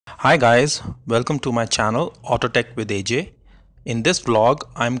Hi guys, welcome to my channel Autotech with AJ. In this vlog,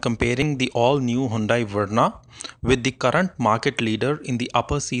 I'm comparing the all-new Hyundai Verna with the current market leader in the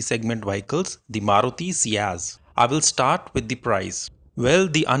upper C segment vehicles, the Maruti Ciaz. I will start with the price. Well,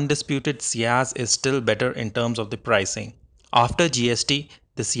 the undisputed Ciaz is still better in terms of the pricing. After GST,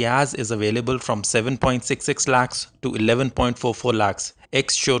 the Ciaz is available from 7.66 lakhs to 11.44 lakhs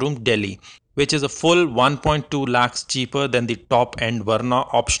ex-showroom Delhi, which is a full 1.2 lakhs cheaper than the top-end Verna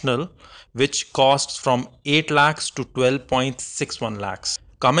optional, which costs from 8 lakhs to 12.61 lakhs.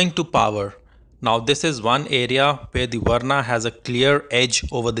 Coming to power. Now this is one area where the Verna has a clear edge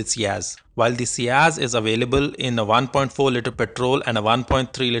over the Ciaz. While the Ciaz is available in a 1.4 liter petrol and a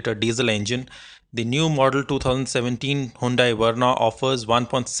 1.3 liter diesel engine, the new model 2017 Hyundai Verna offers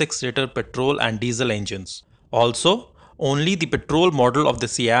 1.6 liter petrol and diesel engines. Also, only the petrol model of the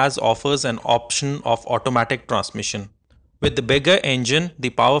Ciaz offers an option of automatic transmission. With the bigger engine, the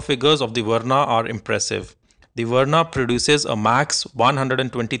power figures of the Verna are impressive. The Verna produces a max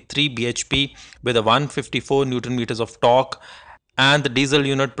 123 bhp with a 154 Newton meters of torque, and the diesel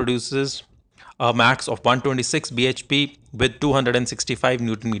unit produces a max of 126 bhp with 265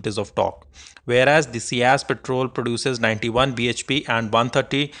 Newton meters of torque, whereas the Ciaz petrol produces 91 bhp and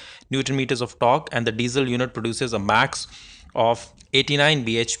 130 Newton meters of torque, and the diesel unit produces a max of 89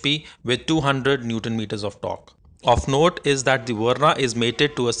 bhp with 200 Newton meters of torque. Of note is that the Verna is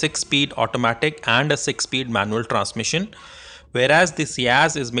mated to a 6-speed automatic and a 6-speed manual transmission, whereas the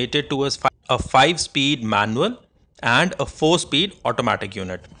Ciaz is mated to a 5-speed manual and a 4-speed automatic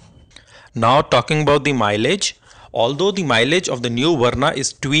unit. Now talking about the mileage, although the mileage of the new Verna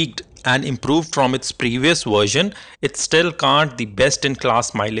is tweaked and improved from its previous version, it still can't the best in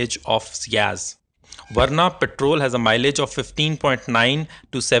class mileage of Ciaz. Verna petrol has a mileage of 15.9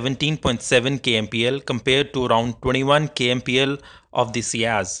 to 17.7 kmpl compared to around 21 kmpl of the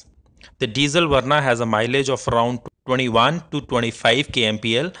Ciaz. The diesel Verna has a mileage of around 21 to 25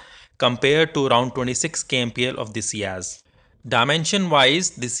 kmpl compared to around 26 kmpl of the Ciaz. Dimension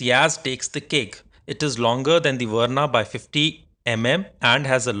wise, the Ciaz takes the cake. It is longer than the Verna by 50 mm and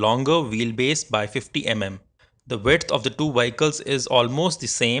has a longer wheelbase by 50 mm. The width of the two vehicles is almost the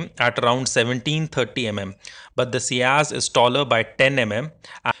same at around 1730 mm, but the Ciaz is taller by 10 mm.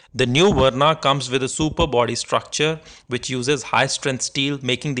 The new Verna comes with a super body structure which uses high strength steel,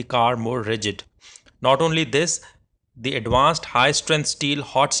 making the car more rigid. Not only this, the advanced high strength steel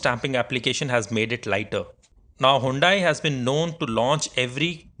hot stamping application has made it lighter. Now, Hyundai has been known to launch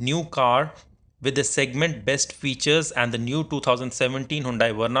every new car with the segment best features, and the new 2017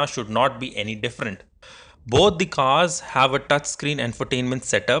 Hyundai Verna should not be any different. Both the cars have a touchscreen infotainment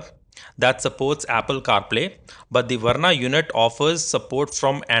setup that supports Apple CarPlay, but the Verna unit offers support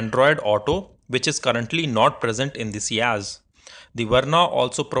from Android Auto, which is currently not present in the Ciaz. The Verna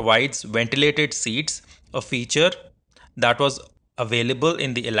also provides ventilated seats, a feature that was available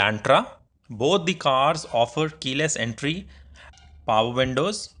in the Elantra. Both the cars offer keyless entry, power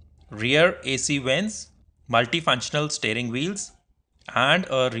windows, rear AC vents, multifunctional steering wheels, and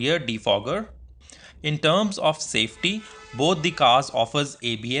a rear defogger. In terms of safety, both the cars offers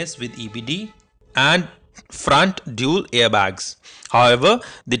ABS with EBD and front dual airbags. However,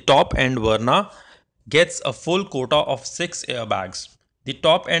 the top-end Verna gets a full quota of 6 airbags. The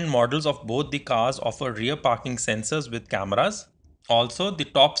top-end models of both the cars offer rear parking sensors with cameras. Also, the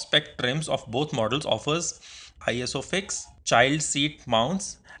top spec trims of both models offers ISO fix, child seat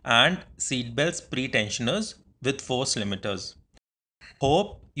mounts, and seat belts pre-tensioners with force limiters.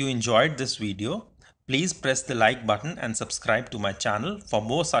 Hope you enjoyed this video. Please press the like button and subscribe to my channel for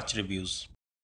more such reviews.